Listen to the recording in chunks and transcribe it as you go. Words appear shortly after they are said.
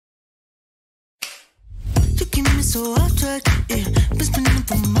keep me so off track, yeah. Been spinning up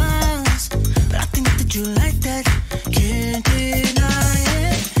for miles, but I think that you like that. Can't deny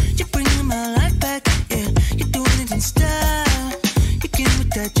it. You're bringing my life back, yeah. You're doing it in style. You came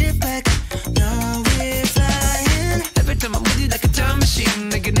with that jetpack. Now we're flying. Every time I'm with you like a time machine,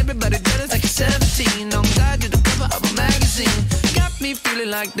 making everybody jealous like you're 17. On God, you're the cover of a magazine. Got me feeling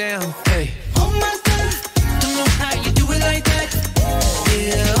like damn, hey. Oh my God, don't know how you do it like that.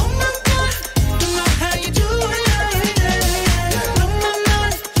 Yeah, oh my God, don't know how you do it like that. Blow my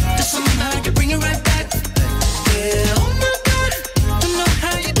mind, just somehow you bring it right back. Yeah, oh my God, don't know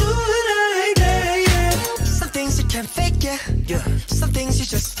how you do it like that. Yeah. Some things you can't fake, yeah. Some things you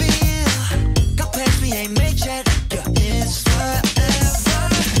just feel. Got plans we ain't made yet. Yeah, it's forever.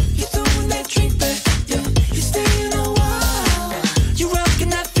 You throwing that drink back, yeah. You staying a while. You rocking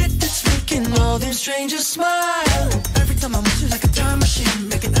that fit that's making all them strangers smile. Every time I'm with you like a time machine,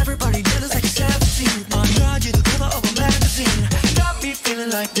 making everybody jealous like you're 17. On God, you're the cover of a magazine. Got me feeling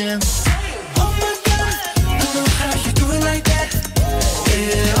like damn.